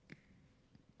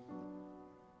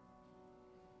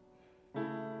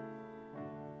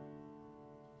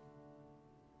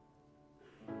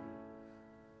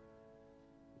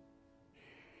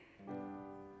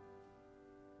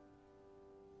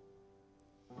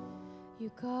You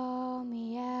call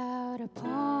me out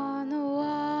upon the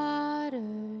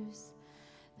waters,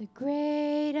 the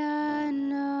great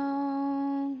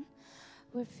unknown,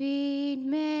 where feet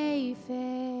may fail.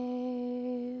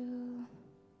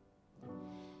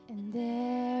 And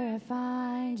there I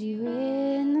find you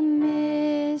in the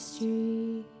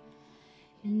mystery,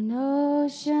 in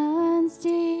oceans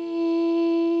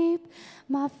deep,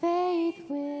 my faith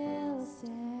will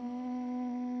stand.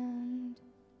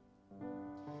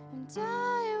 And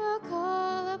I will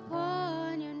call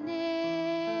upon your name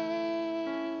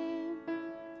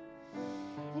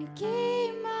and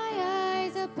keep my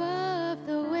eyes above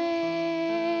the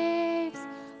waves.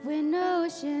 When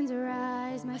oceans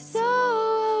rise, my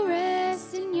soul will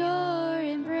rest in your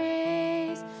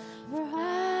embrace. For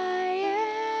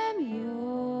I am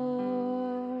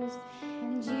yours,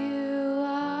 and you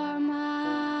are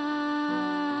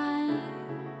mine.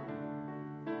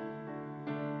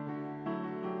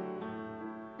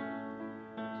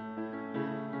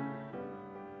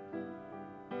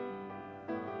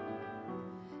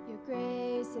 Your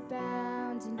grace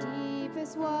abounds in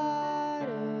deepest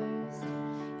waters.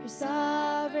 Your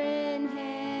sovereign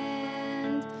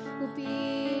hand will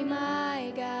be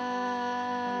my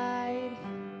guide.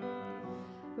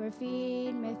 Where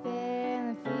feet may fail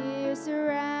and fear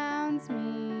surrounds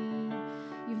me,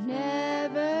 you've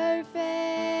never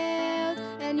failed,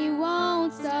 and you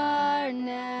won't start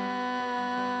now.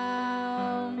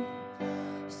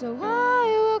 So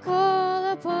I will call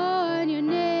upon your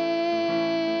name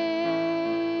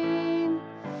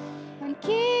and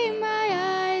keep my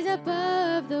eyes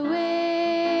above the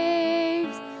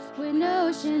waves. When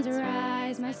oceans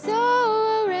rise, my soul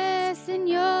will rest in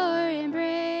your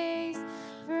embrace.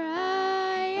 For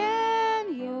I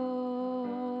am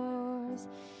yours,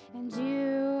 and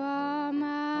you are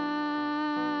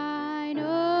mine.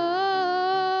 Oh,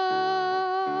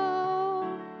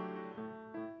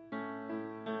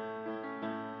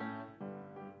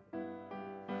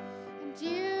 and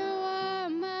you are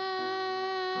mine.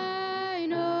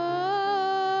 Oh,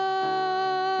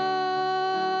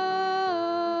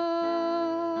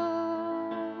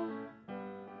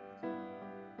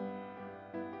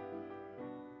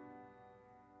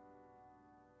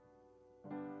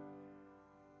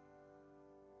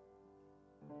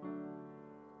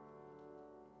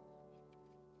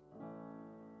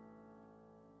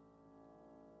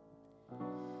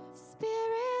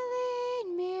 Spirit, lead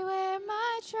me where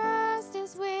my trust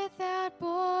is without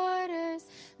borders.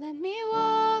 Let me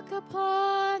walk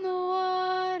upon the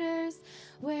waters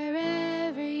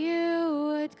wherever you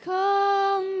would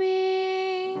call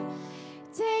me.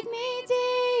 Take me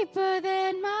deeper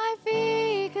than my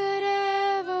feet could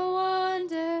ever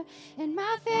wander, and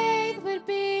my faith would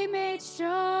be made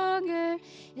stronger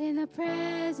in the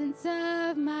presence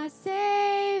of my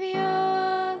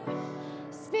Savior.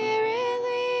 Spirit,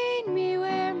 lead me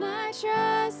where my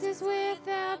trust is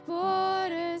without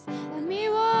borders. Let me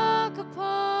walk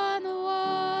upon the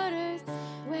waters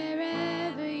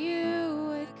wherever you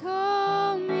would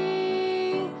call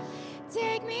me.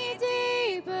 Take me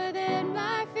deeper than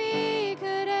my feet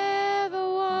could ever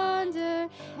wander,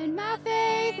 and my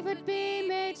faith would be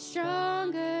made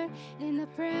stronger in the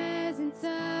presence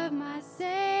of my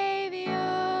Savior.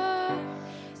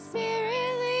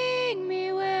 Spirit, lead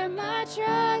me where my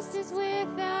trust is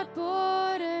without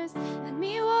borders. Let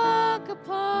me walk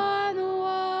upon the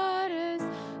waters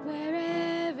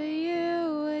wherever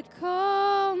you would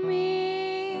call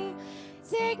me.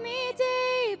 Take me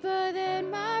deeper than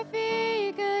my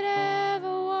feet could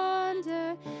ever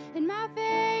wander, and my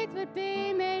faith would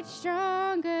be made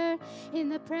stronger in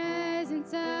the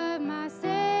presence of my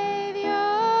Savior.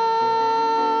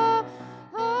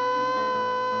 Oh,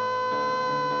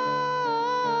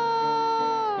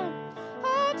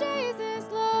 Jesus,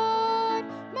 Lord,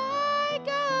 my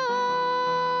God.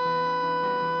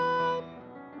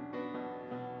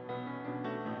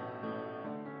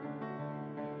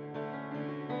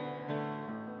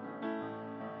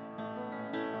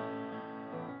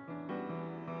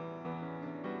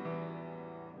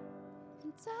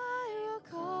 And I will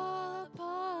call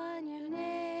upon your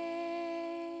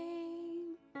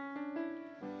name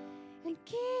and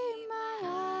keep my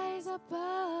eyes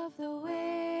above the waves.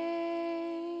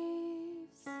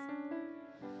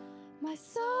 My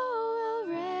soul will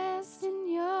rest in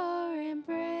your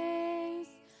embrace,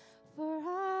 for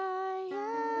I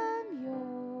am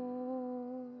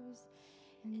yours,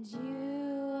 and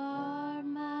you are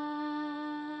mine.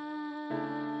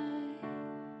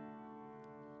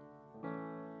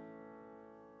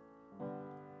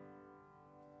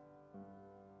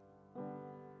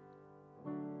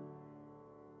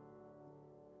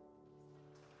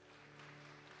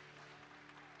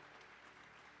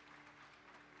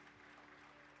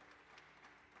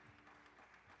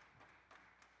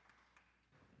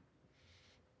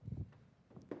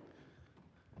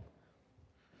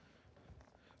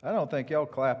 I don't think y'all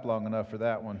clapped long enough for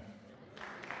that one.